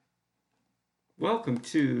Welcome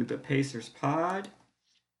to the Pacers Pod.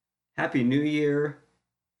 Happy New Year,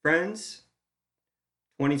 friends.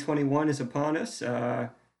 2021 is upon us.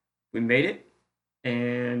 We made it,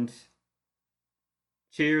 and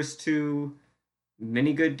cheers to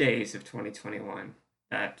many good days of 2021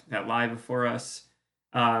 that lie before us.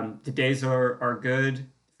 The days are good.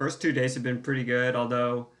 First 2 days have been pretty good,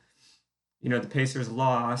 although the Pacers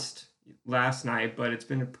lost last night, but it's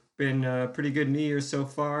been a pretty good New Year so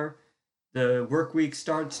far. The work week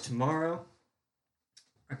starts tomorrow.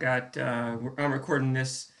 I'm recording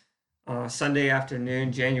this Sunday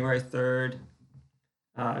afternoon, January 3rd.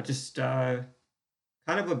 Just kind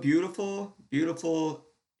of a beautiful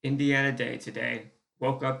Indiana day today.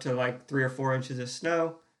 Woke up to like 3 or 4 inches of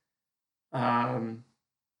snow. Um,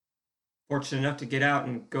 Fortunate enough to get out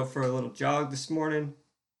and go for a little jog this morning,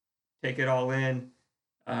 take it all in.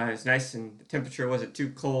 It's nice and the temperature wasn't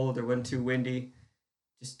too cold or wasn't too windy.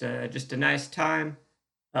 Just a nice time.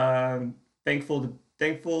 Um, thankful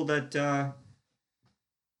that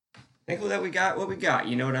we got what we got.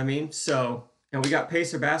 You know what I mean? So, and we got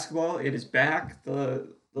Pacer basketball. It is back. The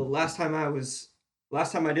last time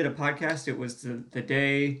I did a podcast, it was the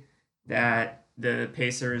day that the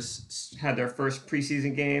Pacers had their first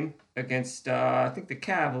preseason game against I think the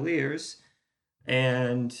Cavaliers,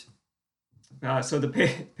 and so the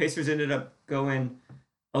Pacers ended up going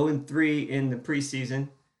 0-3 in the preseason.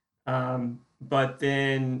 But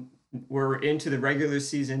then we're into the regular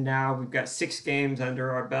season now. We've got 6 games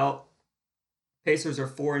under our belt. Pacers are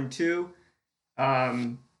 4-2.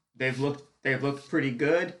 Um, they've looked pretty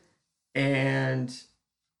good, and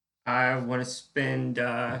I want to spend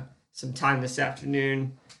some time this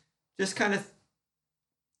afternoon just kind of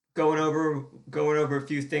going over a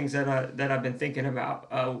few things that I've been thinking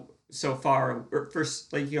about so far.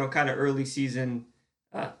 First, like kind of early season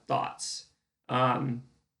thoughts. Um,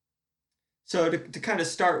 so to kind of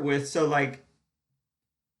start with, so like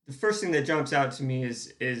the first thing that jumps out to me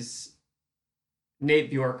is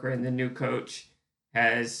Nate Bjorkgren, the new coach,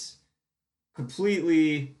 has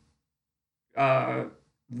completely uh,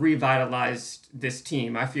 revitalized this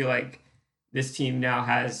team. I feel like this team now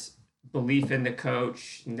has belief in the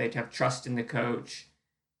coach, and they have trust in the coach,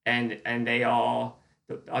 and they all.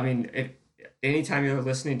 I mean, anytime you're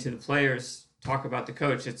listening to the players talk about the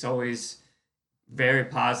coach, it's always very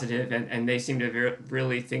positive, and they seem to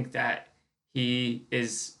really think that he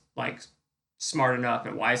is like smart enough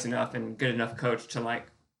and wise enough and good enough coach to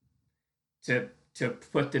to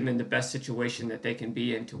put them in the best situation that they can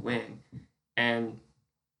be in to win. And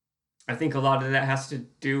I think a lot of that has to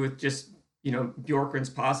do with just Bjorkren's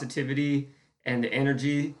positivity and the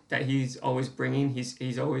energy that he's always bringing.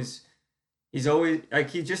 He's always like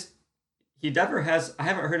he never has. I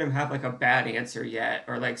haven't heard him have like a bad answer yet,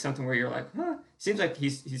 or like something where you're like, huh. He seems like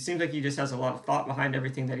he just has a lot of thought behind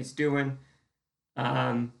everything that he's doing.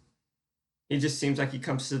 Um, he just seems like he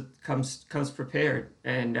comes prepared,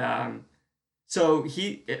 and so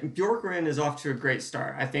Bjorkgren is off to a great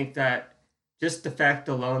start. I think that just the fact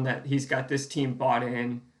alone that he's got this team bought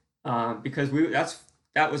in, because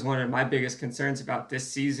that was one of my biggest concerns about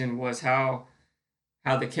this season was how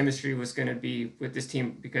the chemistry was going to be with this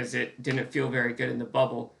team because it didn't feel very good in the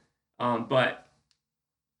bubble. But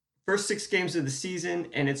first 6 games of the season,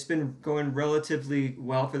 and it's been going relatively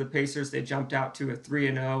well for the Pacers. They jumped out to a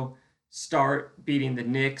 3-0 start, beating the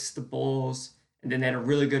Knicks, the Bulls, and then they had a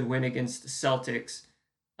really good win against the Celtics.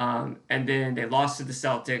 And then they lost to the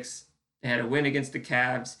Celtics. They had a win against the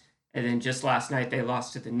Cavs, and then just last night they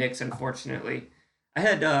lost to the Knicks. Unfortunately,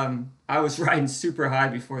 I was riding super high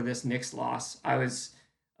before this Knicks loss. I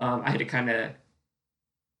had to kind of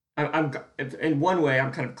I'm in one way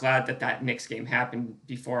I'm kind of glad that Knicks game happened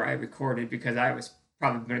before I recorded because I was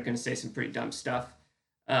probably going to say some pretty dumb stuff.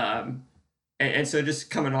 Um, and so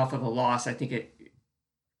just coming off of a loss, I think it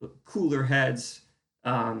cooler heads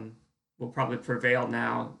um, will probably prevail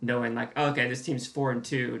now, knowing like, oh, okay, this team's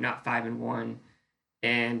 4-2, not 5-1,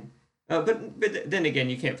 and but then again,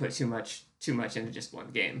 you can't put too much into just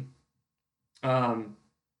one game. Um,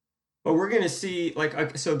 but we're gonna see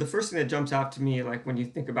like so the first thing that jumps out to me like when you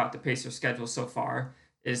think about the Pacers schedule so far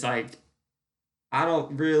is like I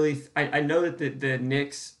don't really I know that the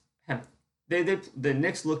Knicks have the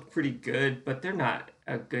Knicks look pretty good, but they're not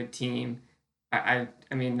a good team. I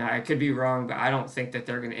mean I could be wrong, but I don't think that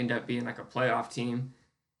they're going to end up being like a playoff team.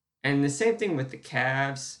 And the same thing with the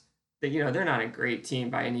Cavs. That they're not a great team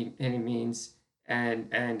by any means,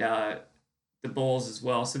 and the Bulls as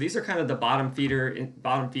well. So these are kind of the bottom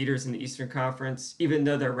feeders in the Eastern Conference, even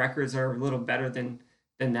though their records are a little better than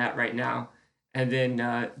that right now. And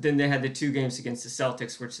then they had the 2 games against the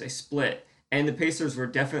Celtics, which they split. And the Pacers were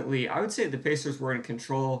definitely, I would say the Pacers were in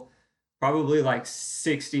control probably like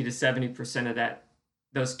 60 to 70% of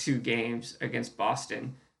those two games against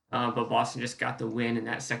Boston. But Boston just got the win in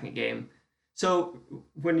that second game. So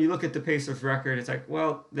when you look at the Pacers record, it's like,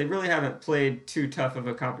 well, they really haven't played too tough of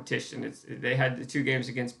a competition. They had the two games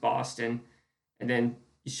against Boston, and then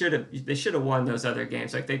they should have won those other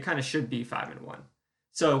games. Like they kind of should be 5-1.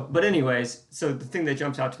 So, but anyways, so the thing that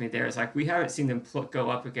jumps out to me there is like we haven't seen them go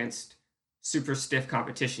up against super stiff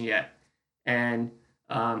competition yet, and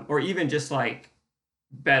or even just like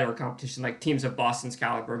better competition, like teams of Boston's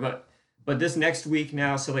caliber. But this next week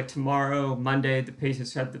now, so like tomorrow, Monday, the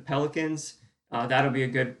Pacers have the Pelicans. That'll be a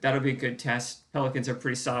good test. Pelicans are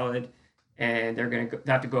pretty solid, and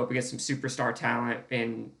have to go up against some superstar talent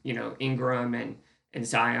in Ingram and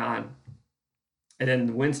Zion. And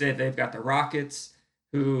then Wednesday they've got the Rockets,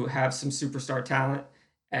 who have some superstar talent.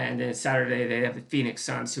 And then Saturday they have the Phoenix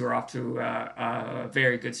Suns, who are off to a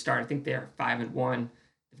very good start. I think they are 5-1.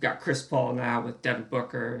 They've got Chris Paul now with Devin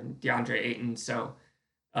Booker and DeAndre Ayton. So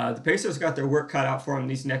the Pacers got their work cut out for them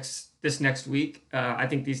this next week. I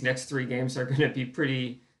think these next three games are going to be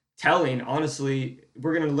pretty telling. Honestly,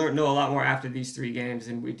 we're going to know a lot more after these three games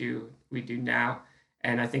than we do now.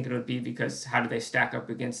 And I think it'll be because how do they stack up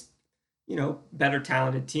against better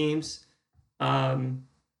talented teams.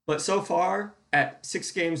 But so far, at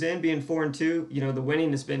 6 games in, being 4-2, the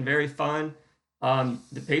winning has been very fun.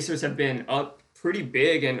 The Pacers have been up pretty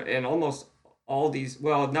big and almost all these.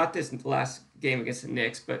 Well, not this last game against the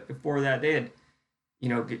Knicks, but before that, they'd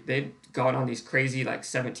gone on these crazy like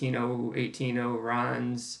 17-0, 18-0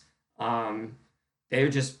 runs. They were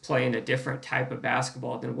just playing a different type of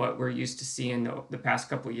basketball than what we're used to seeing the past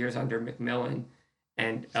couple of years under McMillan,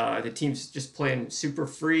 and the team's just playing super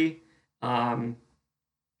free.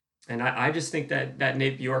 And I just think that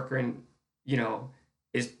Nate Bjorkgren,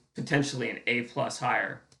 is potentially an A+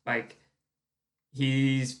 hire. Like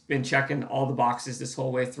he's been checking all the boxes this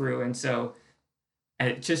whole way through, and so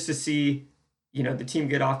just to see, the team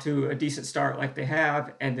get off to a decent start like they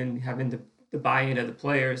have, and then having the buy-in of the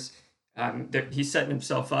players, he's setting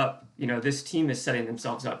himself up. This team is setting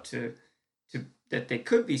themselves up to that they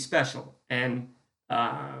could be special, and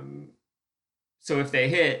so if they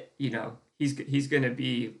hit, he's going to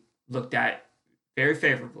be looked at very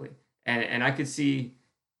favorably, and I could see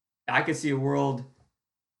a world,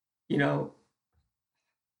 you know,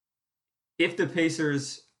 if the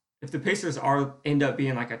Pacers are end up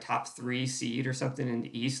being like a top 3 seed or something in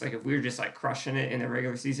the East, like if we were just like crushing it in the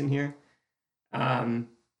regular season here, um,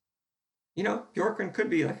 Bjorkgren could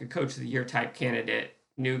be like a coach of the year type candidate,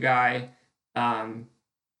 new guy, um,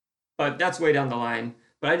 but that's way down the line.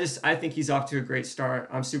 But I think he's off to a great start.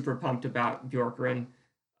 I'm super pumped about Bjorkgren.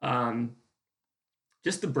 Um,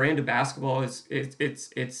 just the brand of basketball it's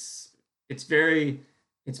very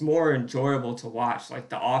it's more enjoyable to watch. Like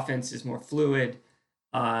the offense is more fluid.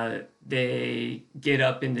 They get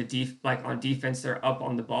up in the like on defense. They're up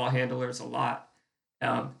on the ball handlers a lot,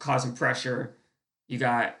 causing pressure. You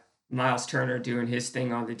got Miles Turner doing his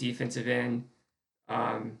thing on the defensive end.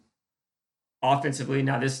 Um, Offensively,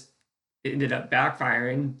 now this ended up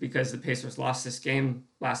backfiring because the Pacers lost this game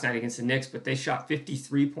last night against the Knicks, but they shot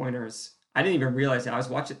 53 pointers. I didn't even realize that. I was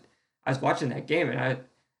watching that game, and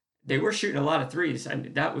they were shooting a lot of threes.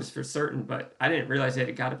 That was for certain, but I didn't realize that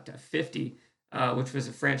it got up to 50, which was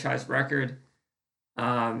a franchise record.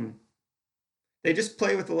 Um, they just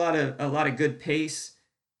play with a lot of good pace.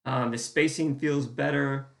 The spacing feels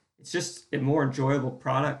better. It's just a more enjoyable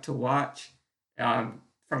product to watch.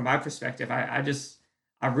 From my perspective,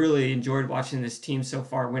 I really enjoyed watching this team so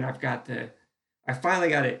far. When I finally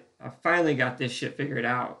got it. I finally got this shit figured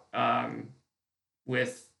out,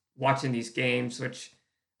 with watching these games, which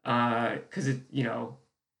because it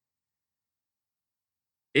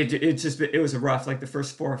was a rough, like the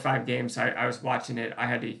first 4 or 5 games I was watching it. I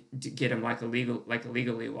had to get them like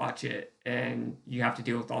illegally watch it, and you have to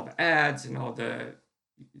deal with all the ads and all the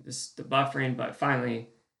buffering. But finally,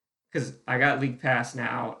 because I got League Pass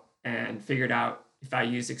now and figured out if I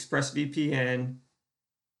use ExpressVPN,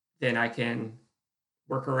 then I can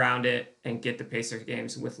work around it and get the Pacers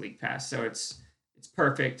games with League Pass. So it's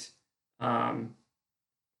perfect. Um,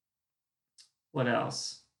 what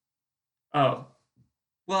else? Oh,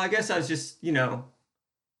 well, I guess I was just,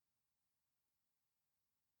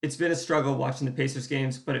 it's been a struggle watching the Pacers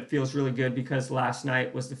games, but it feels really good because last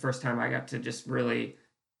night was the first time I got to just really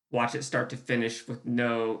watch it start to finish with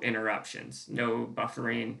no interruptions, no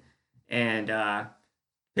buffering. And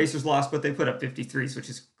Pacers lost, but they put up 53s, which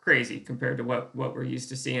is crazy compared to what we're used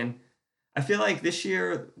to seeing. I feel like this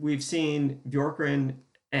year we've seen Bjorkgren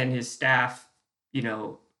and his staff, you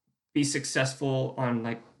know, be successful on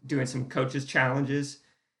like doing some coaches challenges.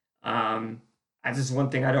 That's just one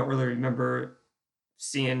thing I don't really remember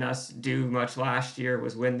seeing us do much last year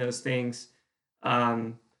was win those things.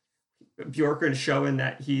 Um, Bjorkgren showing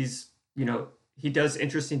that he does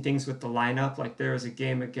interesting things with the lineup. Like there was a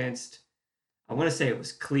game against, I want to say it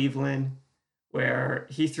was Cleveland, where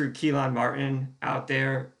he threw Keelan Martin out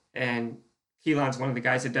there, and Keelan's one of the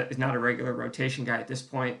guys that is not a regular rotation guy at this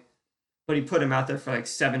point, but he put him out there for like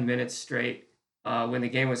 7 minutes straight when the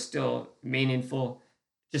game was still meaningful,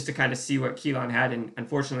 just to kind of see what Keelan had. And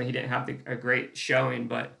unfortunately, he didn't have a great showing,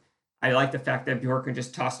 but I like the fact that Bjorkgren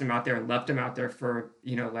just tossed him out there and left him out there for,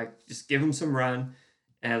 like just give him some run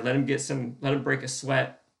and let him break a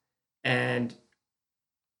sweat. And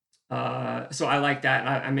so I like that. And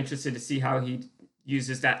I'm interested to see how he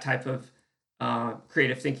uses that type of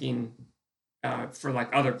creative thinking for like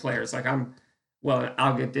other players. Well,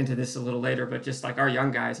 I'll get into this a little later, but just like our young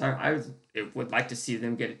guys, would like to see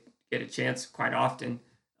them get a chance quite often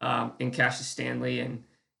in Cassius Stanley and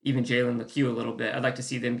even Jalen LeCue a little bit. I'd like to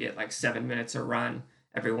see them get like 7 minutes a run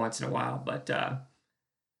every once in a while. But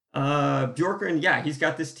Bjorkgren, yeah, he's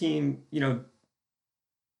got this team,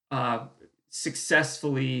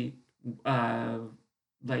 successfully uh,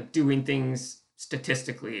 like doing things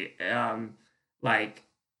statistically. Like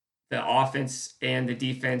the offense and the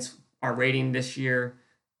defense, our rating this year,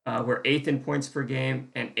 we're eighth in points per game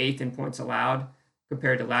and eighth in points allowed,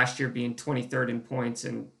 compared to last year being 23rd in points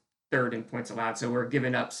and third in points allowed. So we're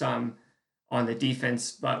giving up some on the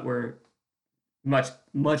defense, but we're much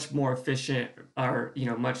more efficient, or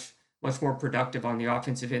much more productive on the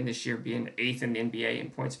offensive end this year, being eighth in the NBA in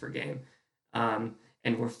points per game. And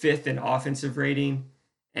we're fifth in offensive rating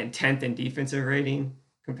and 10th in defensive rating,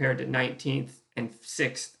 compared to 19th and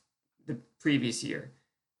sixth the previous year.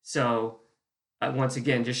 So once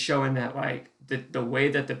again, just showing that like the way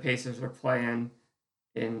that the Pacers are playing,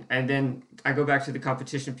 and then I go back to the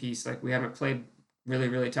competition piece. Like we haven't played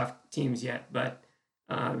really tough teams yet, but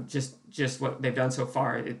just what they've done so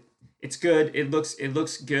far, it's good. It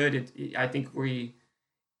looks good. I think we,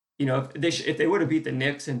 if they would have beat the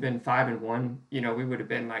Knicks and been 5-1, we would have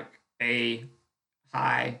been like a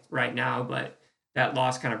high right now. But that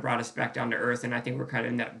loss kind of brought us back down to earth, and I think we're kind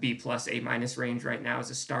of in that B plus A minus range right now as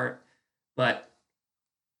a start. But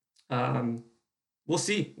um, we'll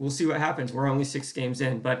see. We'll see what happens. We're only 6 games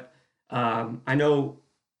in, but I know,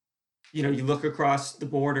 you look across the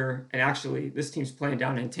border, and actually this team's playing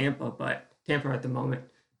down in Tampa, but Tampa at the moment,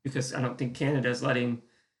 because I don't think Canada is letting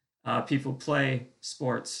people play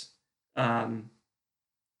sports. Um,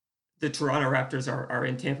 the Toronto Raptors are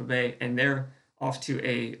in Tampa Bay, and they're off to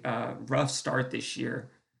a rough start this year.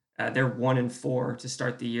 They're 1-4 to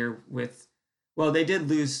start the year with. Well, they did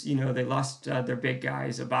lose. They lost their big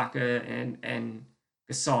guys, Ibaka and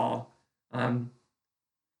Gasol. Um,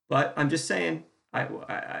 but I'm just saying,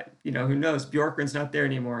 who knows? Bjorkgren's not there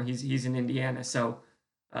anymore. He's in Indiana, so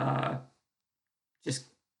uh, just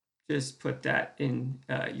just put that in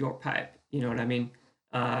your pipe. You know what I mean?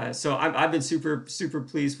 So I've been super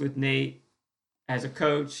pleased with Nate as a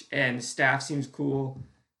coach, and the staff seems cool.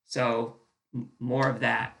 So more of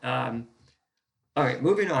that. All right,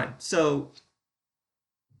 moving on. So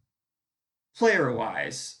player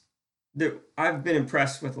wise, I've been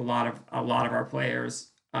impressed with a lot of our players.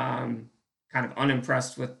 Kind of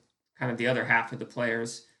unimpressed with kind of the other half of the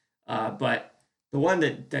players. But the one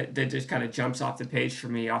that just kind of jumps off the page for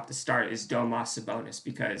me off the start is Domas Sabonis,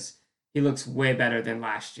 because he looks way better than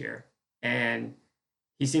last year, and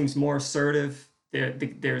he seems more assertive.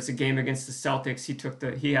 There's a game against the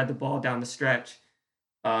Celtics. He had the ball down the stretch.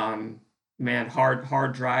 Man,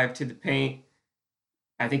 hard drive to the paint.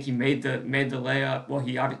 I think he made the layup. Well,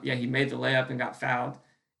 he made the layup and got fouled.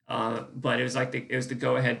 But it was like it was the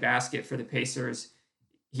go ahead basket for the Pacers.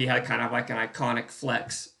 He had kind of like an iconic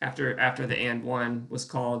flex after the and one was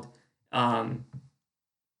called.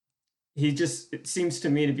 It seems to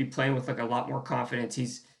me to be playing with like a lot more confidence.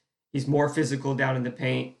 He's more physical down in the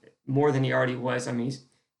paint, more than he already was. I mean,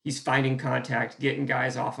 he's finding contact, getting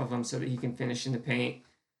guys off of him so that he can finish in the paint.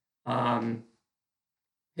 Um,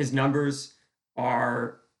 his numbers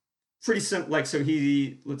are pretty simple. Like, so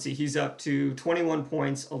let's see, he's up to 21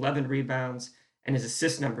 points, 11 rebounds, and his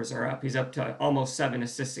assist numbers are up. He's up to almost 7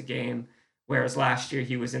 assists a game, whereas last year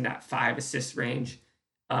he was in that 5 assist range.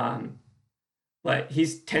 Um, but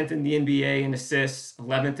he's 10th in the NBA in assists,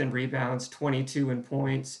 11th in rebounds, 22 in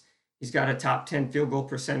points. He's got a top 10 field goal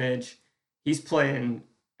percentage. He's playing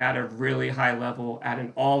at a really high level, at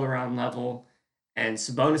an all around level. And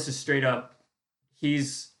Sabonis is straight up,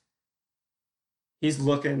 he's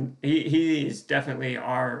looking, he is definitely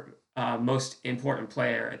our most important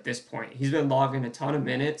player at this point. He's been logging a ton of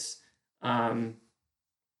minutes, um,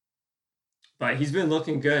 but he's been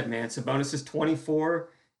looking good, man. Sabonis is 24.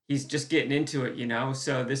 He's just getting into it, you know.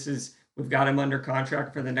 So this is we've got him under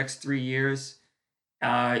contract for the next 3 years.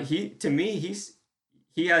 He to me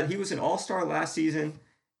he was an All Star last season,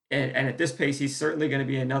 and at this pace he's certainly going to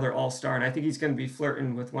be another All Star, and I think he's going to be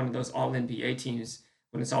flirting with one of those All NBA teams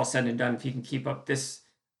when it's all said and done if he can keep up this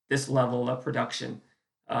level of production.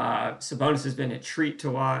 Sabonis has been a treat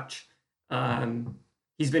to watch.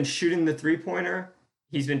 He's been shooting the 3 pointer.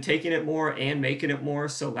 He's been taking it more and making it more.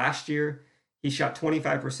 So last year he shot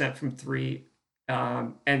 25% from three,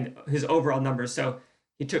 and his overall numbers. So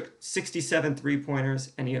he took 67 3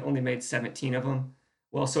 pointers and he only made 17 of them.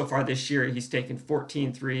 Well, so far this year, he's taken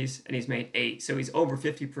 14 threes and he's made eight. So he's over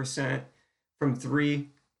 50% from three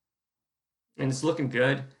and it's looking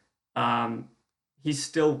good. Um, he's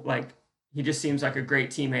still like, he just seems like a great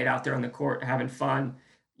teammate out there on the court having fun.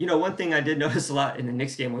 You know, one thing I did notice a lot in the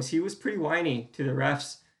Knicks game was he was pretty whiny to the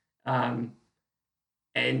refs. Um,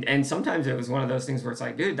 and sometimes it was one of those things where it's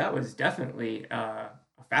like, dude, that was definitely a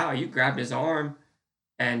foul. You grabbed his arm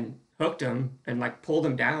and hooked him and like pulled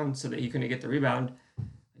him down so that he couldn't get the rebound.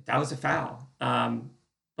 That was a foul.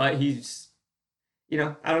 But he's, you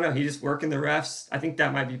know, I don't know. He just working the refs. I think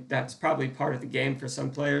that's probably part of the game for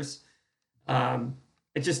some players.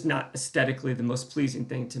 It's just not aesthetically the most pleasing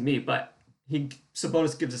thing to me. But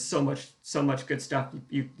Sabonis gives us so much good stuff.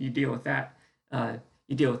 You deal with that.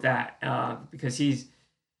 You deal with that because he's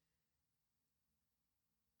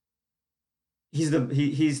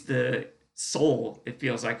the soul. It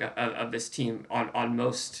feels like of this team on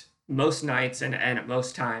most nights and at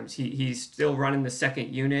most times. He's still running the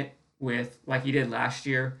second unit with like he did last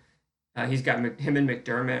year. He's got him and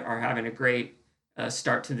McDermott are having a great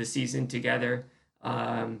start to the season together.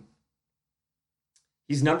 Um,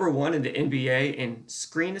 he's number one in the NBA in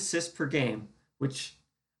screen assists per game, which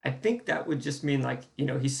I think that would just mean like you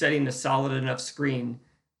know he's setting a solid enough screen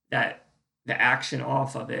that the action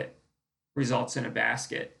off of it results in a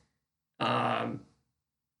basket. Um,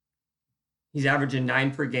 he's averaging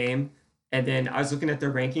 9 per game. And then I was looking at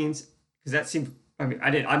their rankings because that seemed. I mean,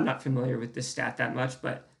 I'm not familiar with this stat that much,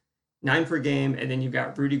 but 9 per game, and then you've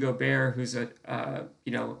got Rudy Gobert, who's a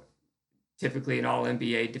you know typically an All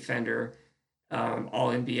NBA defender, All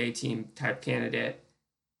NBA team type candidate.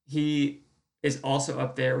 He is also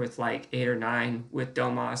up there with like 8 or 9 with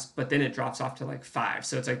Domas, but then it drops off to like 5.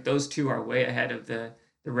 So it's like those two are way ahead of the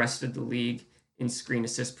rest of the league in screen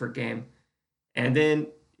assists per game. And then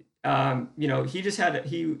you know, he just had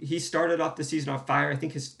he started off the season on fire. I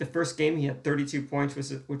think the first game he had 32 points,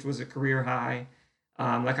 which was a career high.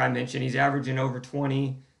 Like I mentioned, he's averaging over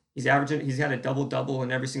 20. He's had a double double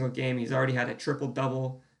in every single game. He's already had a triple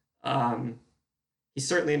double. Um, he's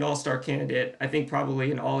certainly an All Star candidate. I think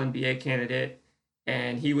probably an All NBA candidate.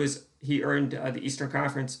 And he earned the Eastern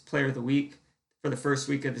Conference Player of the Week for the first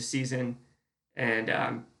week of the season,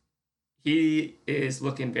 and he is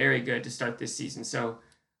looking very good to start this season. So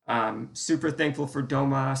super thankful for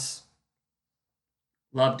Domas.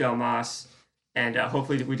 Love Domas, and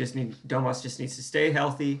hopefully we just need Domas just needs to stay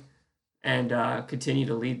healthy and continue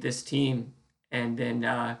to lead this team. And then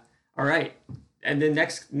all right, and then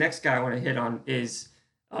next guy I want to hit on is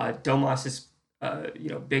Domas's you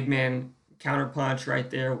know big man counterpunch right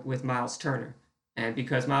there with Miles Turner, and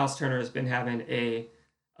because Miles Turner has been having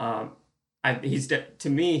um, to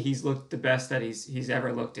me he's looked the best that he's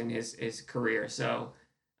ever looked in his career. So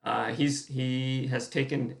he has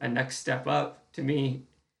taken a next step up. To me,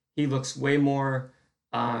 he looks way more.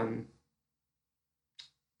 Um,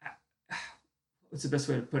 what's the best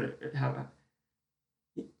way to put it? How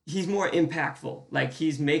he's more impactful. Like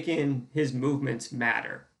he's making his movements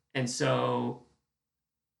matter. And so,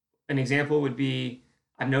 an example would be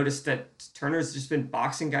I've noticed that Turner's just been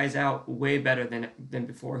boxing guys out way better than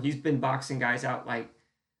before. He's been boxing guys out like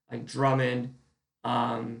Drummond.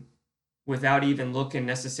 Without even looking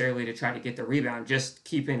necessarily to try to get the rebound, just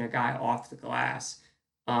keeping a guy off the glass.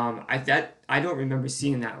 I don't remember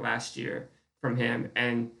seeing that last year from him,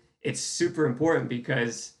 and it's super important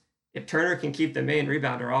because if Turner can keep the main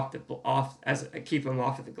rebounder keep him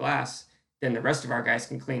off of the glass, then the rest of our guys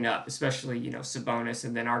can clean up, especially you know Sabonis,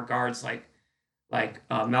 and then our guards like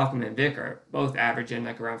Malcolm and Vic are both averaging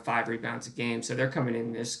like around 5 rebounds a game, so they're coming in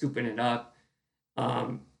and they're scooping it up.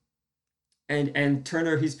 Um, and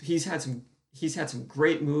Turner he's had some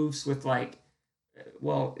great moves with like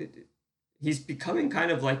well he's becoming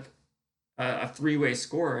kind of like a three-way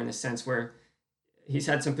scorer in a sense where he's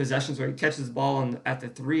had some possessions where he catches the ball at the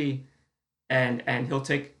three and he'll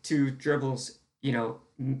take 2 dribbles you know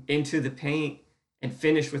into the paint and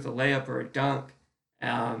finish with a layup or a dunk.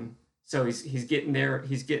 So he's getting there.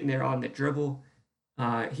 He's getting there on the dribble.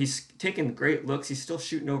 He's taking great looks. He's still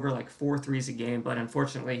shooting over like 4 threes a game, but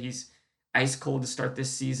unfortunately, he's ice cold to start this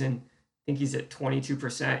season. I think he's at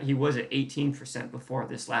 22%. He was at 18% before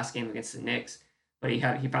this last game against the Knicks, but he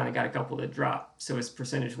finally got a couple to drop, so his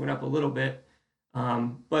percentage went up a little bit.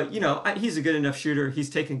 But he's a good enough shooter. He's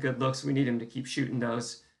taking good looks. We need him to keep shooting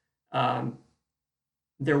those. Um,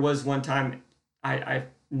 there was one time I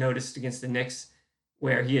noticed against the Knicks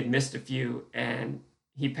where he had missed a few and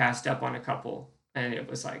he passed up on a couple, and it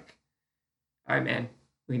was like, all right, man,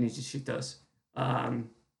 we need to shoot those. Um,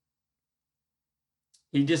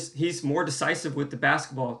 he's more decisive with the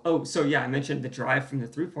basketball. Oh, so yeah, I mentioned the drive from the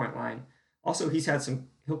 3 point line. Also,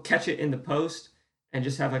 he'll catch it in the post and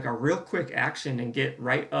just have like a real quick action and get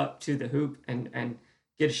right up to the hoop and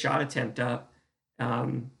get a shot attempt up.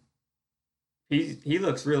 Um, he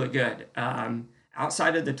looks really good.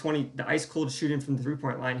 Outside of the ice cold shooting from the 3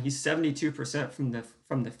 point line, he's 72%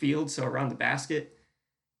 from the field, so around the basket,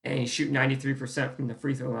 and he's shooting 93% from the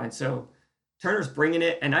free throw line. So Turner's bringing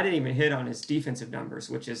it, and I didn't even hit on his defensive numbers,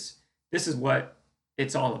 this is what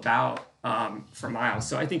it's all about for Miles.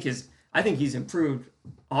 So I think he's improved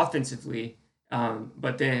offensively,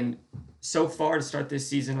 but then so far to start this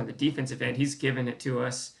season on the defensive end, he's given it to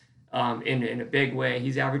us in a big way.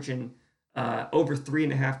 He's averaging over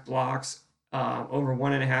 3.5 blocks, over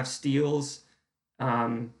 1.5 steals.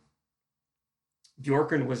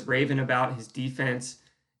 Bjorkgren was raving about his defense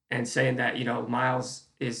and saying that Miles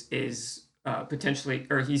is potentially,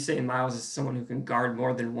 or he's saying Miles is someone who can guard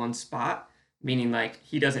more than one spot, meaning like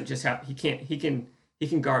he doesn't just have he can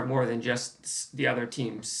guard more than just the other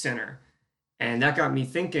team's center, and that got me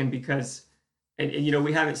thinking because. And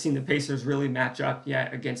we haven't seen the Pacers really match up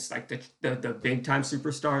yet against like the big time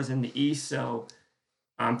superstars in the East. So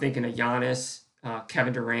I'm thinking of Giannis,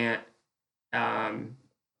 Kevin Durant.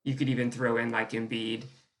 You could even throw in like Embiid.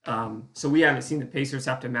 So we haven't seen the Pacers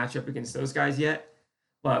have to match up against those guys yet.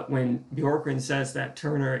 But when Bjorkgren says that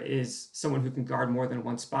Turner is someone who can guard more than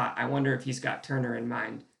one spot, I wonder if he's got Turner in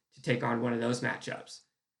mind to take on one of those matchups,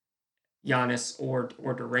 Giannis or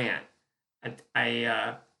Durant.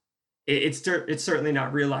 It's certainly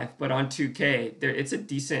not real life, but on 2K, it's a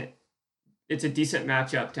decent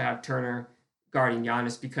matchup to have Turner guarding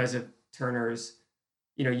Giannis because of Turner's.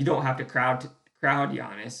 You don't have to crowd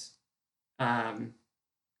Giannis,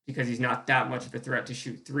 because he's not that much of a threat to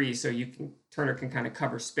shoot three. So Turner can kind of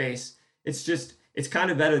cover space. It's kind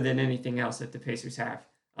of better than anything else that the Pacers have,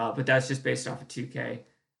 but that's just based off of 2K.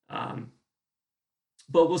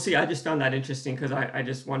 But we'll see. I just found that interesting because I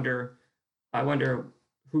just wonder. I wonder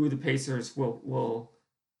who the Pacers will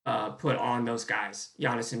put on those guys,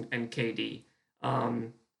 Giannis and KD.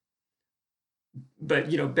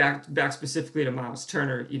 But back specifically to Miles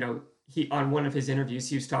Turner, he on one of his interviews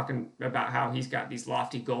he was talking about how he's got these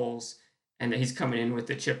lofty goals and that he's coming in with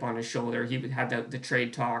the chip on his shoulder. He had the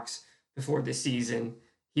trade talks before the season.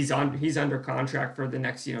 He's under contract for the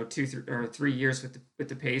next 2 or 3 years with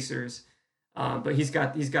the Pacers. But he's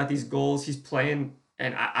got these goals. He's playing,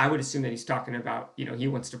 and I would assume that he's talking about he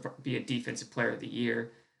wants to be a defensive player of the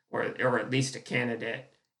year or at least a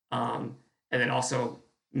candidate. And then also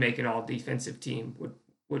make an all defensive team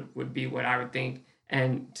would be what I would think.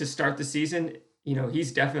 And to start the season,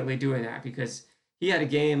 he's definitely doing that because he had a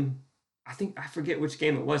game. I forget which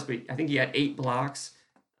game it was, but I think he had 8 blocks.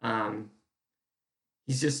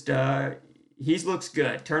 He's just he looks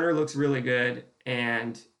good. Turner looks really good,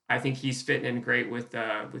 and I think he's fitting in great with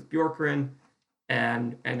Bjorkgren,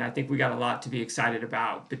 and I think we got a lot to be excited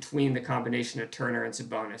about between the combination of Turner and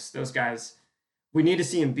Sabonis. Those guys, we need to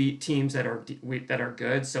see him beat teams that are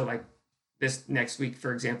good. So like this next week,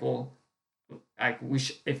 for example, like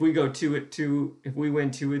if we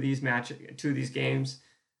win two of these games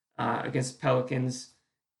against Pelicans,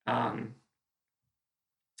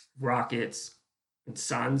 Rockets, and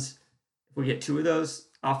Suns, if we get 2 of those,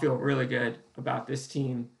 I'll feel really good about this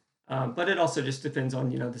team. But it also just depends on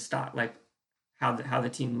the stock, like how the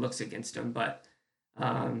team looks against them. But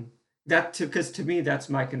because to me that's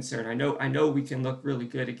my concern. I know we can look really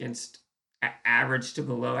good against average to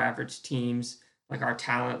below average teams. Like our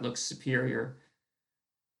talent looks superior.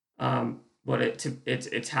 But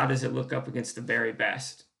it's how does it look up against the very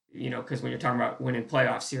best? Because when you're talking about winning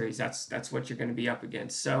playoff series, that's what you're going to be up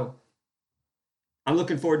against. So I'm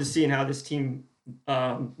looking forward to seeing how this team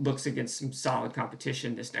looks against some solid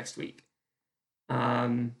competition this next week.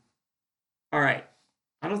 All right.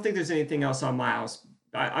 I don't think there's anything else on Miles.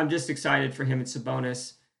 I'm just excited for him and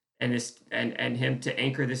Sabonis and him to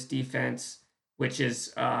anchor this defense, which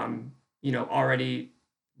is already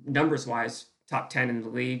numbers wise top 10 in the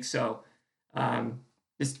league. So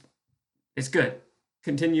it's it's good.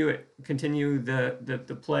 Continue it. Continue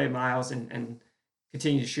the play, Miles, and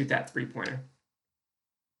continue to shoot that 3-pointer.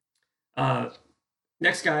 Uh,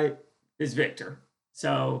 Next guy is Victor.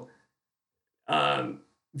 So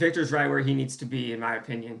Victor's right where he needs to be, in my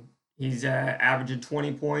opinion. He's averaging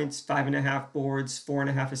 20 points, 5.5 boards,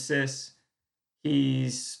 4.5 assists.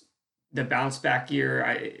 He's the bounce back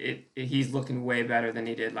year. He's looking way better than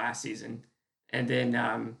he did last season. And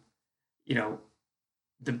then, you know,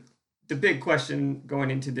 the the big question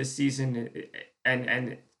going into this season,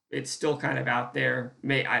 and it's still kind of out there.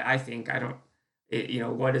 I think I don't,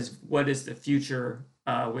 what is the future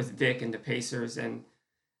with Vic and the Pacers? And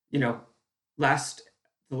you know, last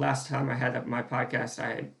the last time I had up my podcast,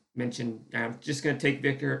 I had mentioned I'm just going to take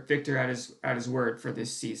Victor at his word for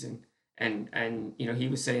this season, and he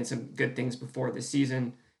was saying some good things before the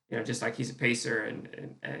season, just like he's a Pacer,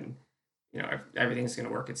 and everything's going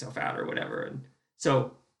to work itself out or whatever. And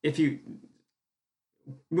so if you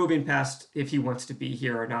moving past if he wants to be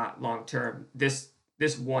here or not long term, this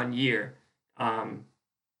 1 year,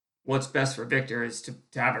 what's best for Victor is to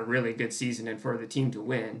have a really good season and for the team to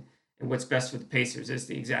win. And what's best for the Pacers is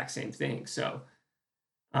the exact same thing. So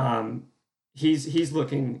he's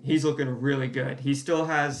looking really good. He still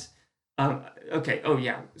has okay. Oh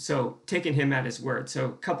yeah. So taking him at his word. So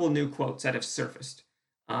a couple new quotes that have surfaced.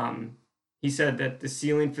 He said that the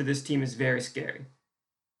ceiling for this team is very scary,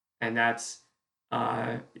 and that's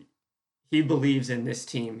uh, he believes in this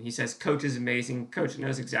team. He says coach is amazing. Coach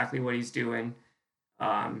knows exactly what he's doing.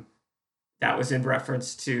 Um, that was in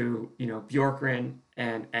reference to Bjorkgren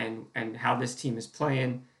and how this team is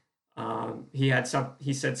playing. He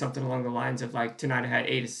said something along the lines of like, tonight I had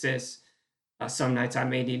 8 assists. Some nights I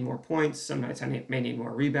may need more points. Some nights I may need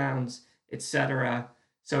more rebounds, etc.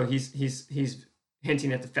 So he's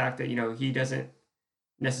hinting at the fact that he doesn't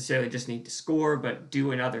necessarily just need to score, but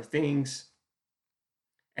doing other things.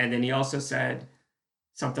 And then he also said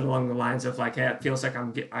something along the lines of like, hey, it feels like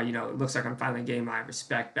it looks like I'm finally getting my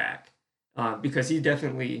respect back, because he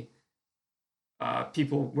definitely,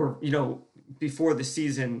 people were, before the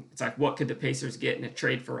season, it's like, what could the Pacers get in a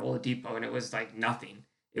trade for Oladipo? And it was like nothing.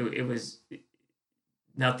 It was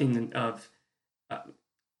nothing of,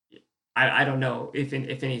 I don't know if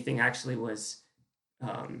anything actually was,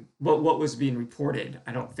 what was being reported.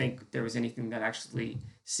 I don't think there was anything that actually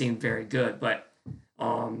seemed very good, but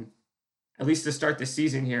at least to start the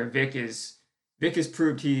season here, Vic has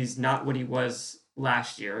proved he's not what he was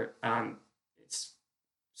last year. It's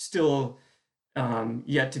still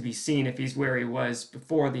yet to be seen if he's where he was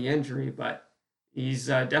before the injury, but he's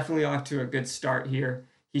definitely off to a good start here.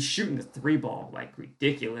 He's shooting the 3 ball like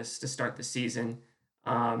ridiculous to start the season.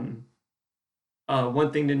 One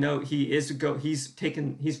thing to note, he's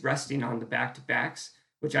resting on the back-to-backs,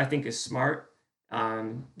 which I think is smart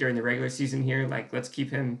during the regular season here. Like, let's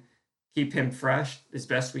keep him fresh as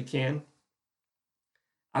best we can.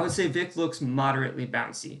 I would say Vic looks moderately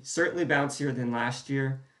bouncy, certainly bouncier than last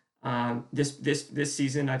year. This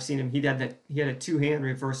season, I've seen him. He had a 2-hand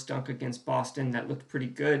reverse dunk against Boston that looked pretty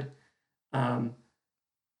good, and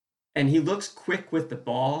he looks quick with the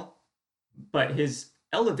ball, but his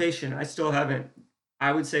elevation, I still haven't.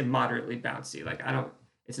 I would say moderately bouncy. Like, I don't.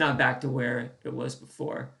 It's not back to where it was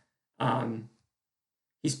before.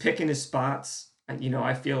 He's picking his spots.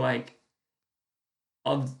 I feel like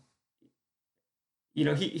of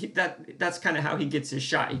that's kind of how he gets his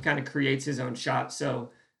shot. He kind of creates his own shot. So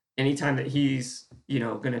anytime that he's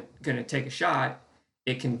gonna take a shot,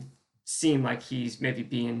 it can seem like he's maybe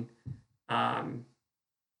being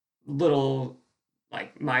little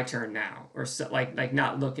like, my turn now, or so, like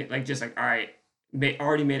not looking like, just like, all right,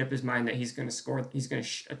 already made up his mind that he's gonna score. He's gonna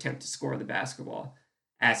attempt to score the basketball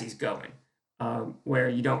as he's going. Where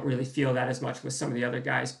you don't really feel that as much with some of the other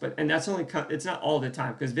guys, and that's it's not all the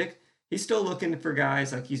time, because Vic, he's still looking for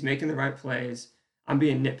guys, like he's making the right plays. I'm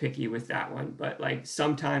being nitpicky with that one, but like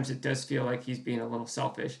sometimes it does feel like he's being a little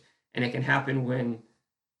selfish, and it can happen when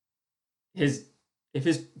if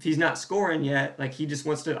he's not scoring yet, like he just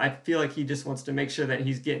wants to. I feel like he just wants to make sure that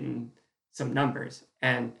he's getting some numbers,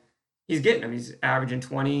 and he's getting them. He's averaging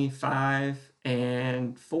 25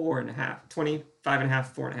 and 4.5, 25.5,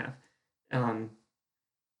 4.5.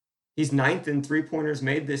 He's ninth in 3-pointers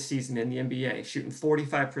made this season in the NBA, shooting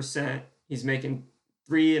 45%. He's making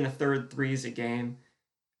 3 1/3 threes a game.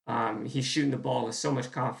 He's shooting the ball with so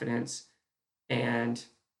much confidence, and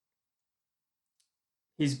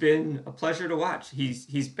he's been a pleasure to watch.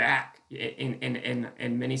 He's back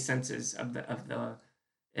in many senses of the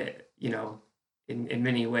in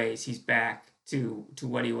many ways. He's back to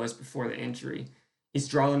what he was before the injury. he's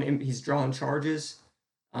drawing charges.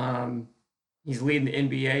 Um, he's leading the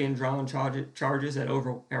NBA in drawing charges at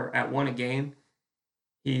over or at one a game.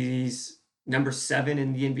 He's number 7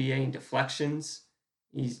 in the NBA in deflections.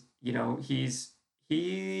 He's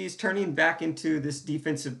turning back into this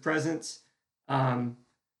defensive presence. Um,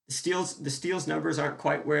 the steals numbers aren't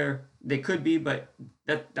quite where they could be, but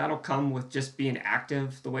that'll come with just being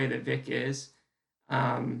active the way that Vic is.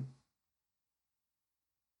 Um,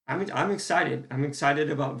 I'm excited. I'm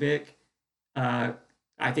excited about Vic. Uh,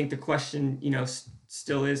 I think the question,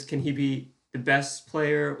 still is, can he be the best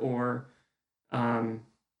player or um,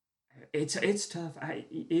 it's tough.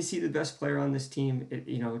 Is he the best player on this team?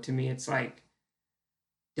 To me, it's like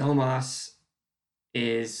Domas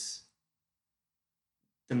is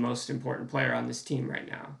the most important player on this team right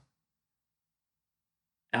now.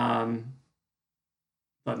 Um,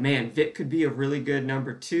 but man, Vic could be a really good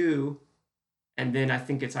number 2. And then I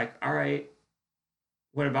think it's like, all right,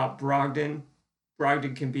 what about Brogdon?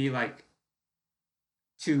 Brogdon can be like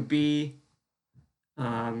 2B.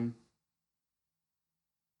 Um,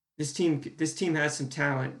 this team has some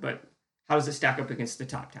talent, but how does it stack up against the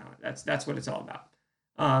top talent? That's what it's all about.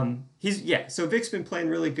 So Vic's been playing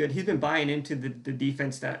really good. He's been buying into the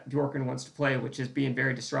defense that Dworkin wants to play, which is being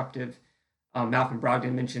very disruptive. Malcolm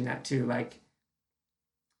Brogdon mentioned that too. Like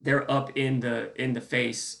they're up in the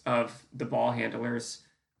face of the ball handlers,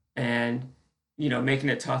 and making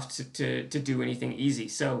it tough to do anything easy.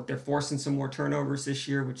 So they're forcing some more turnovers this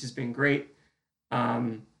year, which has been great.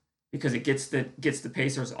 Um, because it gets the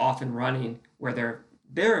Pacers off and running where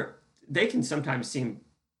they can sometimes seem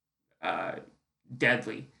uh,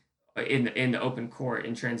 deadly in the open court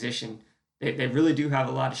in transition. They really do have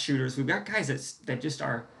a lot of shooters. We've got guys that just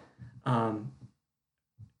are um,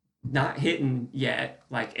 not hitting yet,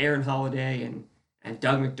 like Aaron Holiday and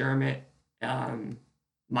Doug McDermott, um,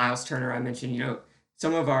 Miles Turner. I mentioned,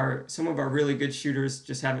 some of our really good shooters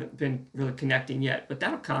just haven't been really connecting yet, but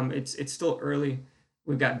that'll come. It's still early.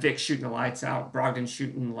 We've got Vic shooting the lights out, Brogdon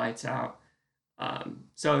shooting the lights out.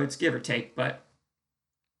 So it's give or take, but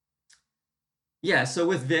yeah. So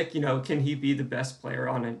with Vic, can he be the best player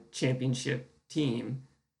on a championship team?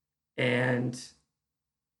 And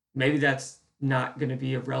maybe that's not going to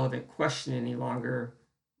be a relevant question any longer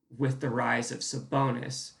with the rise of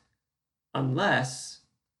Sabonis, unless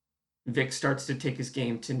Vic starts to take his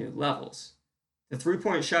game to new levels. The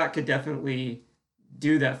 3-point shot could definitely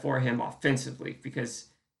do that for him offensively because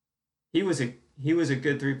he was a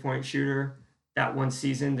good 3-point shooter that one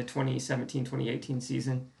season, the 2017-2018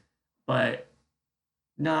 season, but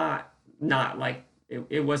not like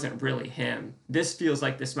it wasn't really him. This feels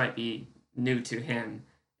like this might be new to him,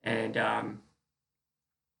 and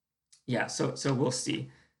yeah, so we'll see.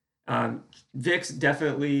 Vic's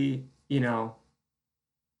definitely the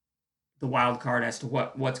wild card as to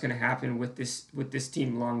what's going to happen with this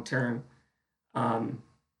team long term. Um,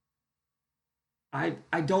 I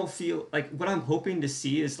don't feel like what I'm hoping to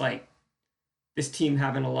see is like this team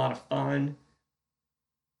having a lot of fun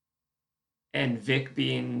and Vic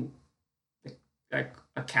being like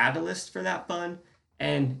a catalyst for that fun.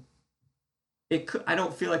 And I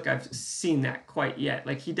don't feel like I've seen that quite yet.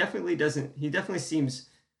 Like he definitely doesn't. He definitely seems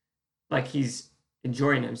like he's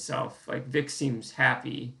enjoying himself. Like Vic seems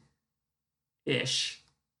happy ish.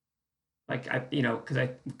 Like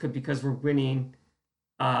because we're winning.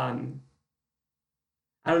 Um,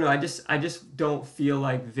 I don't know. I just don't feel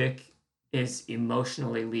like Vic is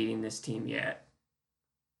emotionally leading this team yet,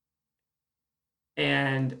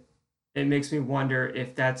 and it makes me wonder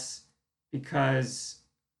if that's because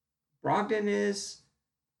Brogdon is,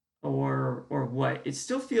 or what. It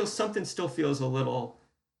still feels something still feels a little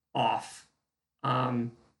off.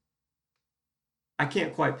 Um, I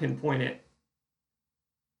can't quite pinpoint it,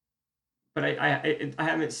 but I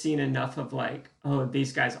haven't seen enough of like, oh,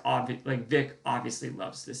 these guys like Vic obviously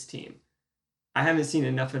loves this team. I haven't seen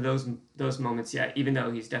enough of those moments yet, even though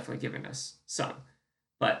he's definitely given us some.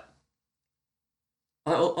 But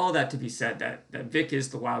all that to be said, that Vic is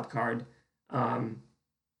the wild card, um,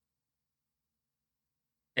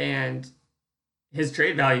 and his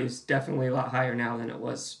trade value is definitely a lot higher now than it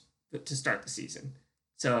was to start the season.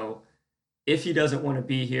 So if he doesn't want to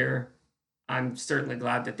be here, I'm certainly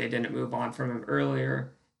glad that they didn't move on from him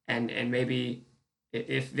earlier. And maybe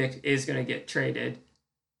if Vic is going to get traded,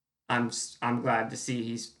 I'm glad to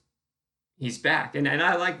see he's back. And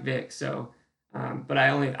I like Vic, so but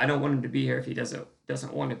I don't want him to be here if he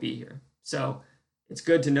doesn't want to be here. So it's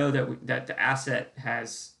good to know that the asset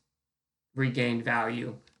has regained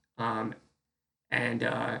value. Um,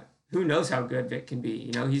 and who knows how good Vic can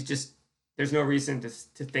be? He's just there's no reason to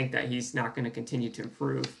think that he's not going to continue to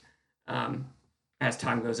improve. Um, as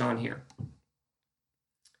time goes on here.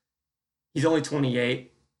 He's only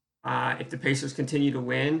 28. If the Pacers continue to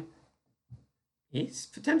win, he's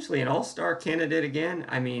potentially an all-star candidate again.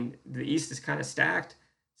 I mean, the East is kind of stacked,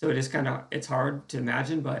 so it's hard to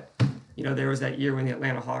imagine. But there was that year when the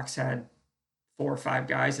Atlanta Hawks had four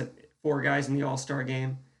guys in the All-Star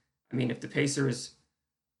game. I mean, if the Pacers,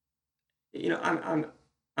 I'm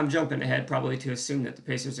jumping ahead probably to assume that the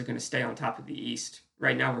Pacers are going to stay on top of the East.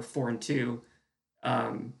 Right now we're 4-2,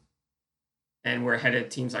 and we're ahead of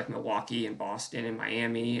teams like Milwaukee and Boston and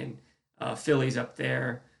Miami and Philly's up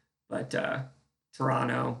there, but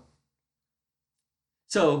Toronto.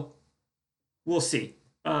 So we'll see.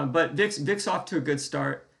 But Vic's off to a good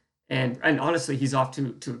start, and honestly, he's off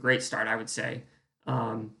to a great start, I would say.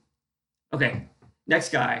 Okay,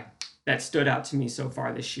 next guy that stood out to me so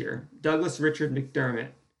far this year, Douglas Richard McDermott.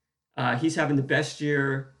 He's having the best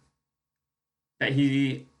year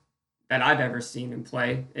that I've ever seen him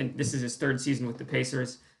play, and this is his third season with the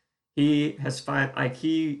Pacers. He has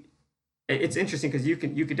it's interesting because you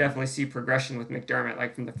could definitely see progression with McDermott,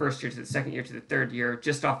 like from the first year to the second year to the third year,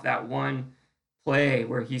 just off that one play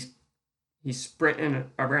where he's sprinting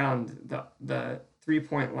around the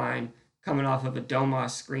 3-point line, coming off of a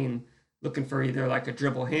Domas screen, looking for either like a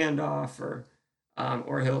dribble handoff or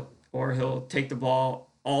he'll take the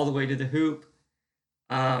ball all the way to the hoop.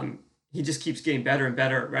 He just keeps getting better and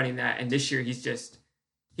better at running that, and this year he's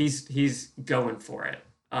going for it.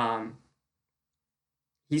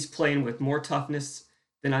 He's playing with more toughness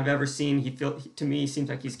than I've ever seen. To me, he seems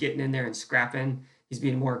like he's getting in there and scrapping. He's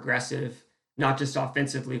being more aggressive, not just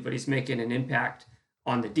offensively, but he's making an impact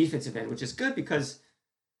on the defensive end, which is good because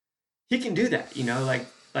he can do that.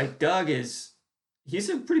 Like Doug he's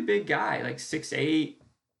a pretty big guy, like 6'8",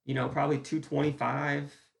 probably 225,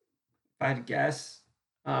 if I had to guess.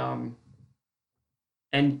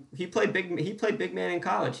 And he played big man in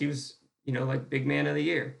college. He was, like big man of the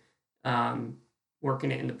year,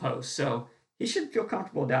 working it in the post. So he should feel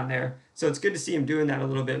comfortable down there. So it's good to see him doing that a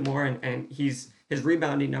little bit more. And his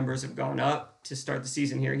rebounding numbers have gone up to start the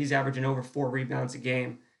season here. He's averaging over 4 rebounds a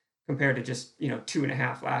game compared to just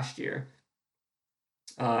 2.5 last year.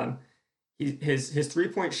 His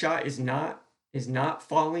 3-point shot is not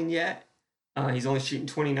falling yet. He's only shooting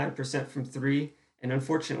 29% from 3, and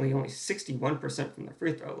unfortunately only 61% from the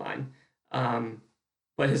free throw line.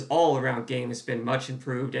 But his all-around game has been much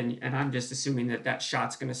improved, and I'm just assuming that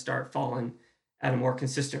shot's going to start falling at a more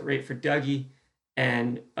consistent rate for Dougie,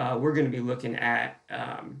 and we're going to be looking at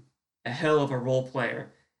a hell of a role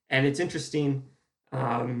player. And it's interesting.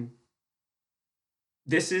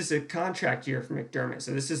 This is a contract year for McDermott,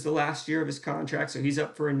 so this is the last year of his contract, so he's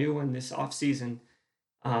up for a new one this offseason.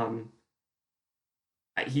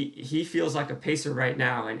 He feels like a Pacer right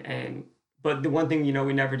now, but the one thing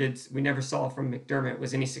we never saw from McDermott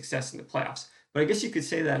was any success in the playoffs. But I guess you could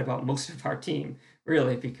say that about most of our team,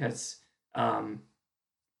 really, because we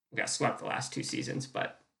got swept the last 2 seasons.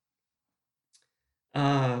 But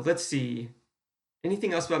let's see,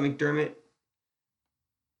 anything else about McDermott?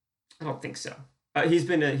 I don't think so. He's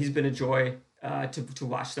been a joy to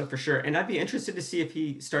watch, though, for sure. And I'd be interested to see if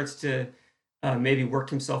he starts to maybe work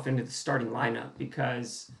himself into the starting lineup,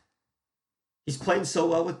 because he's playing so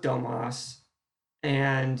well with Domas,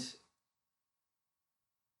 and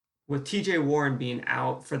with TJ Warren being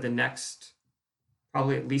out for the next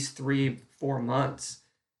probably at least 3-4 months,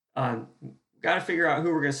 got to figure out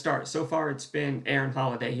who we're going to start. So far, it's been Aaron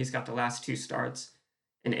Holiday. He's got the last 2 starts,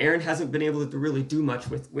 and Aaron hasn't been able to really do much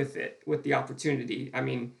with the opportunity. I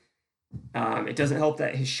mean, it doesn't help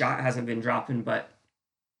that his shot hasn't been dropping, but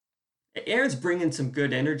Aaron's bringing some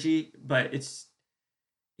good energy, but it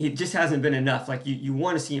just hasn't been enough. Like you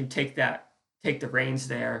want to see him take the reins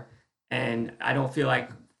there, and I don't feel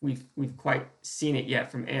like we've quite seen it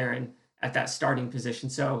yet from Aaron at that starting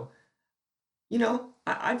position. So,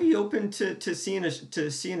 I'd be open to seeing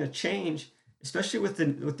a change, especially with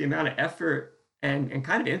the amount of effort and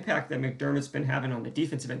kind of impact that McDermott's been having on the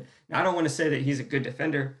defensive end. Now, I don't want to say that he's a good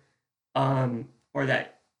defender, or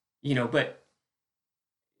that but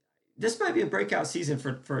this might be a breakout season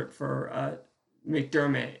for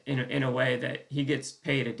McDermott in a way that he gets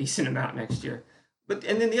paid a decent amount next year.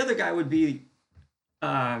 And then the other guy would be,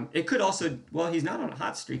 it could also, well, he's not on a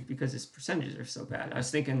hot streak because his percentages are so bad. I was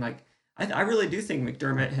thinking, like, I really do think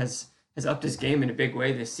McDermott has upped his game in a big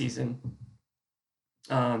way this season.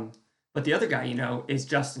 But the other guy, is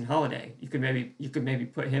Justin Holiday. You could maybe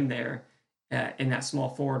put him there in that small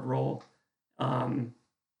forward role.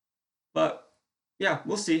 But yeah,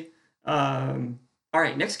 we'll see. All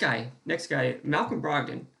right, next guy, Malcolm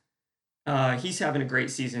Brogdon. He's having a great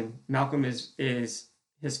season. Malcolm has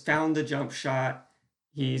found the jump shot.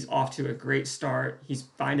 He's off to a great start. He's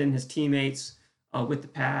finding his teammates with the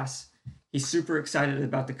pass. He's super excited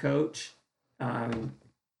about the coach. Um,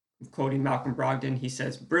 Quoting Malcolm Brogdon, he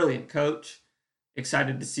says, "Brilliant coach.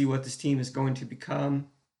 Excited to see what this team is going to become."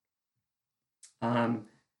 Um,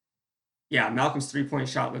 yeah, Malcolm's 3-point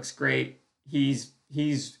shot looks great. He's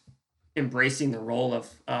embracing the role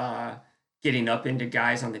of getting up into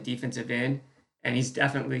guys on the defensive end, and he's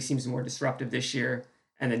definitely seems more disruptive this year.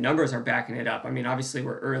 And the numbers are backing it up. I mean, obviously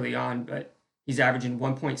we're early on, but he's averaging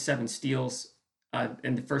 1.7 steals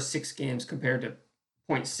in the first 6 games compared to zero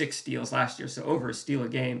point 0.6 steals last year, so over a steal a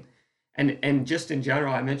game. And just in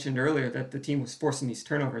general, I mentioned earlier that the team was forcing these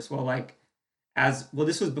turnovers. Well, like as well,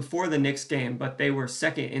 this was before the Knicks game, but they were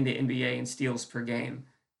second in the NBA in steals per game,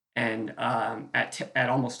 and at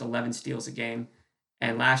almost 11 steals a game.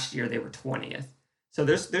 And last year they were 20th. So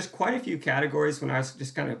there's quite a few categories when I was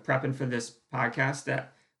just kind of prepping for this podcast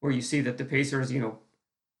that where you see that the Pacers,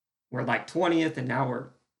 were like 20th, and now we're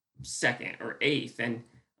second or eighth, and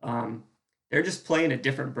they're just playing a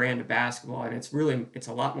different brand of basketball, and it's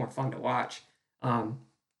a lot more fun to watch. Um,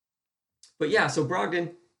 but yeah, so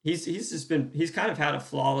Brogdon, he's kind of had a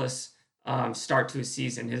flawless start to his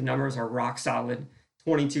season. His numbers are rock solid: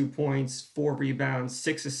 22 points, 4 rebounds,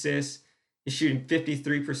 6 assists. He's shooting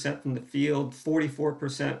 53% from the field,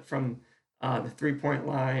 44% from the 3-point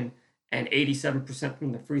line, and 87%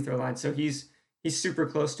 from the free throw line. So he's super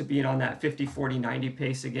close to being on that 50, 40, 90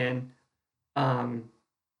 pace again. Um,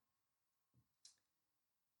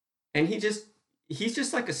 and he's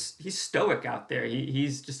just like he's stoic out there.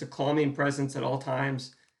 He's just a calming presence at all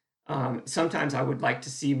times. Sometimes I would like to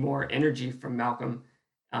see more energy from Malcolm,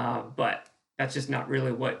 but that's just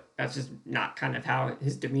not kind of how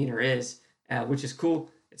his demeanor is, which is cool.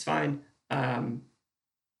 It's fine.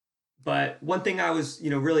 But one thing I was,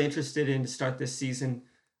 really interested in to start this season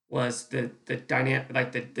was the dynamic,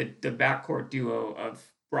 like the backcourt duo of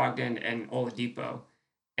Brogdon and Oladipo,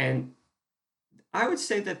 and I would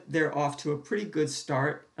say that they're off to a pretty good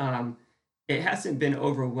start. It hasn't been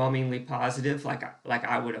overwhelmingly positive, like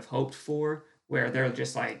I would have hoped for, where they're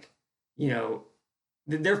just like, you know,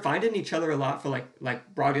 they're finding each other a lot for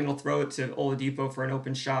like Brogdon will throw it to Oladipo for an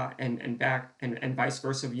open shot and back and vice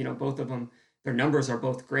versa. Both of them, their numbers are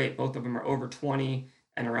both great. Both of them are over 20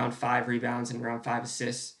 and around 5 rebounds and around 5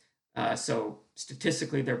 assists. So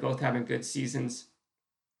statistically, they're both having good seasons.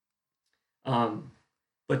 Um,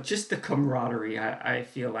 but just the camaraderie, I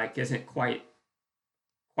feel like isn't quite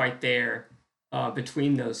there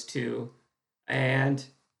between those two, and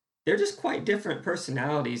they're just quite different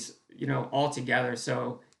personalities, altogether.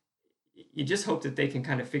 So you just hope that they can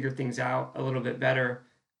kind of figure things out a little bit better.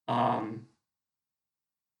 Um,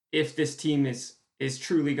 if this team is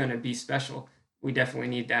truly going to be special, we definitely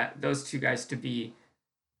need those two guys to be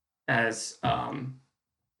as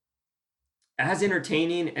as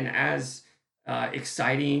entertaining and as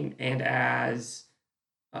exciting and as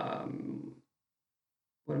um,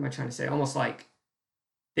 what am I trying to say? Almost like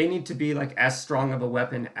they need to be like as strong of a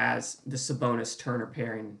weapon as the Sabonis Turner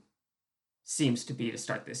pairing seems to be to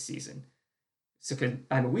start this season. So,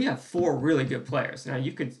 I mean, we have four really good players now.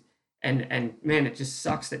 You could, and man, it just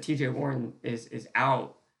sucks that T.J. Warren is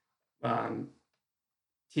out. Um,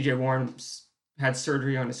 T.J. Warren had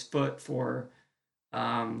surgery on his foot for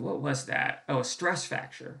what was that? Oh, a stress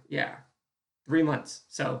fracture. Yeah, 3 months.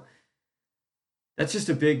 So that's just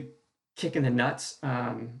a big kick in the nuts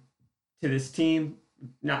to this team.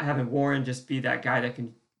 Not having Warren just be that guy that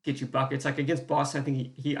can get you buckets. Like against Boston, I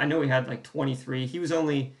think I know he had like 23. He was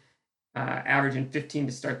only averaging 15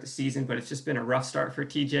 to start the season, but it's just been a rough start for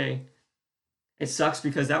TJ. It sucks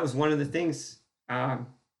because that was one of the things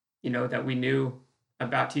that we knew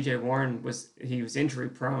about TJ Warren was he was injury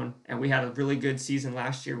prone, and we had a really good season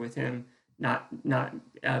last year with him not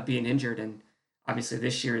being injured, and obviously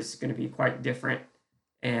this year is going to be quite different.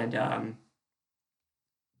 And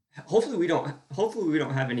hopefully we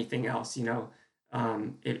don't have anything else.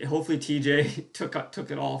 Hopefully TJ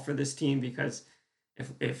took it all for this team, because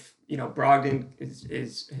if Brogdon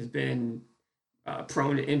has been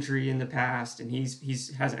prone to injury in the past, and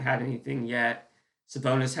he's hasn't had anything yet.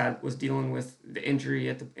 Sabonis was dealing with the injury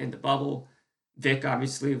in the bubble. Vic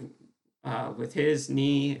obviously with his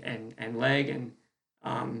knee and leg, and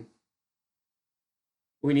um,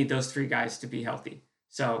 we need those three guys to be healthy.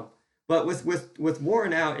 So, but with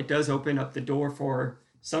Warren out, it does open up the door for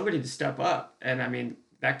somebody to step up, and I mean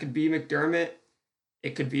that could be McDermott,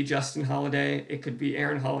 it could be Justin Holiday, it could be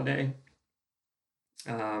Aaron Holiday,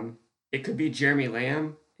 it could be Jeremy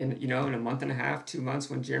Lamb in a month and a half, 2 months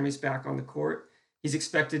when Jeremy's back on the court. He's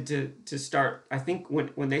expected to start. I think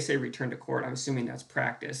when they say return to court, I'm assuming that's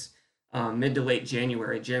practice. mid to late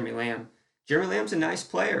January, Jeremy Lamb. Jeremy Lamb's a nice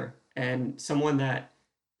player and someone that,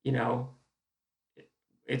 you know,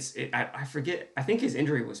 I forget. I think his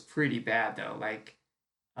injury was pretty bad though, like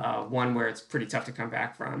one where it's pretty tough to come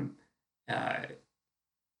back from. Uh,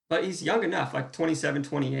 but he's young enough, like 27,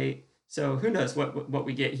 28. So who knows what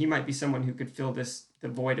we get? He might be someone who could fill the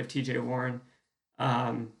void of T.J. Warren.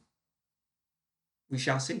 Um, we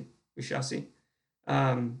shall see. We shall see.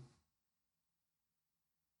 Um,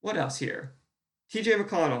 what else here? T.J.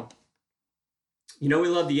 McConnell. You know we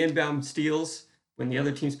love the inbound steals when the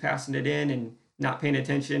other team's passing it in and not paying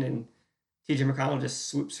attention, and TJ McConnell just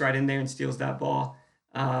swoops right in there and steals that ball.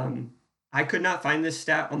 Um, I could not find this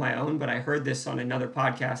stat on my own, but I heard this on another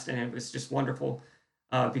podcast, and it was just wonderful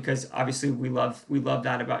because obviously we love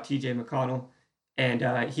that about TJ McConnell,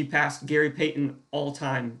 and he passed Gary Payton all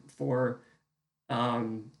time for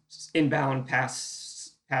um, inbound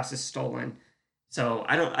passes stolen. So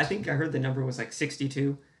I think I heard the number was like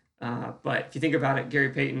 62. But if you think about it, Gary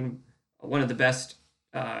Payton, one of the best,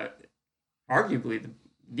 uh, arguably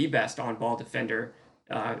the best on ball defender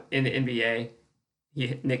in the NBA.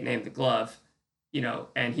 He nicknamed the glove,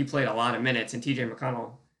 and he played a lot of minutes, and TJ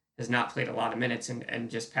McConnell has not played a lot of minutes and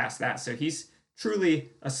just passed that. So he's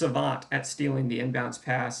truly a savant at stealing the inbounds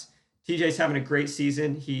pass. TJ's having a great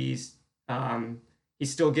season. He's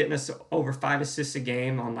still getting us over 5 assists a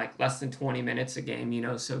game on like less than 20 minutes a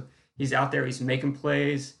game, so he's out there, he's making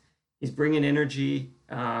plays, he's bringing energy.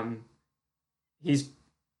 He's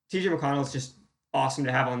TJ McConnell is just awesome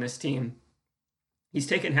to have on this team. He's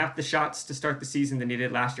taken half the shots to start the season than he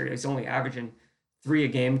did last year. He's only averaging 3 a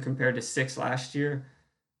game compared to 6 last year,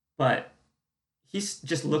 but he's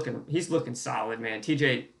looking solid, man.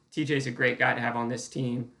 TJ's a great guy to have on this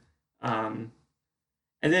team. And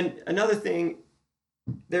then another thing,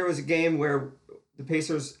 there was a game where the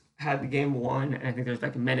Pacers had the game won, and I think there's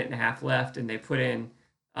like a minute and a half left, and they put in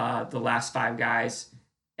the last 5 guys,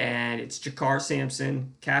 and it's Jakar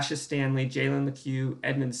Sampson, Cassius Stanley, Jalen LeCue,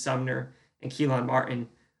 Edmund Sumner, and Keelan Martin.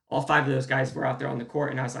 All 5 of those guys were out there on the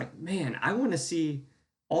court, and I was like, man, I want to see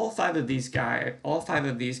all five of these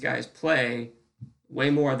guys play way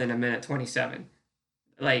more than a minute 27.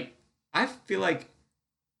 Like, I feel like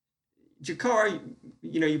Jakar,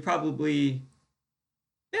 you probably,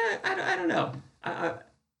 yeah, I don't know.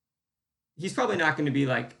 He's probably not going to be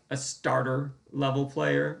like a starter level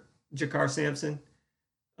player, Jakar Sampson,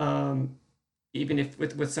 um, even if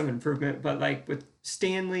with some improvement. But like with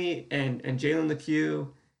Stanley and Jalen LeCue,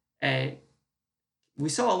 and we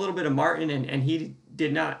saw a little bit of Martin, and he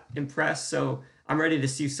did not impress. So I'm ready to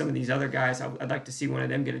see some of these other guys. I'd like to see one of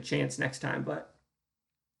them get a chance next time. But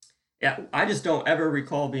yeah, I just don't ever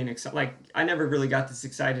recall being excited. Like I never really got this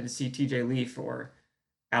excited to see TJ Leaf or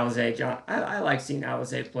Alize John. I like seeing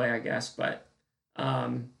Alize play, I guess, but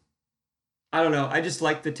um, I don't know. I just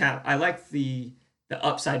like the talent. I like the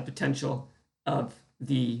upside potential of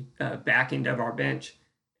the back end of our bench,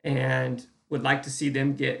 and would like to see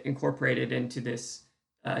them get incorporated into this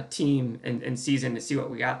team and season to see what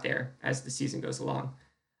we got there as the season goes along.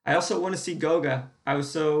 I also want to see Goga. I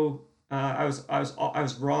was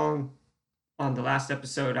wrong on the last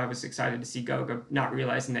episode. I was excited to see Goga, not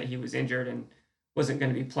realizing that he was injured and wasn't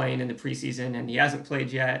going to be playing in the preseason, and he hasn't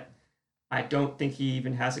played yet. I don't think he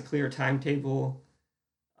even has a clear timetable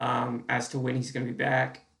as to when he's going to be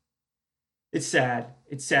back. It's sad.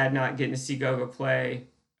 It's sad not getting to see Goga play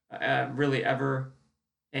really ever.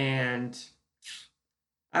 And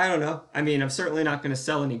I don't know. I mean, I'm certainly not going to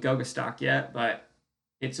sell any Goga stock yet, but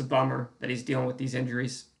it's a bummer that he's dealing with these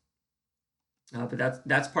injuries. But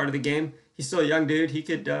that's part of the game. He's still a young dude. He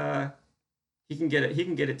can get it. He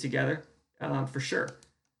can get it together for sure.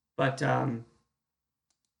 But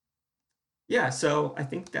yeah, so I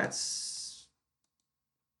think that's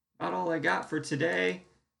about all I got for today.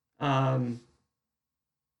 Um,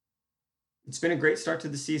 it's been a great start to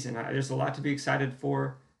the season. There's a lot to be excited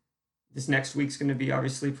for. This next week's going to be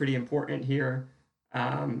obviously pretty important here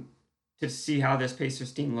to see how this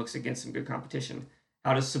Pacers team looks against some good competition.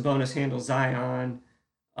 How does Sabonis handle Zion?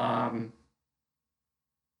 We'll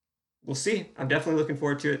see. I'm definitely looking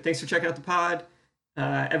forward to it. Thanks for checking out the pod.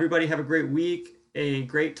 Everybody have a great week, a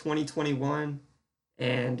great 2021,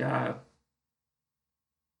 and that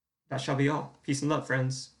shall be all. Peace and love,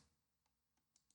 friends.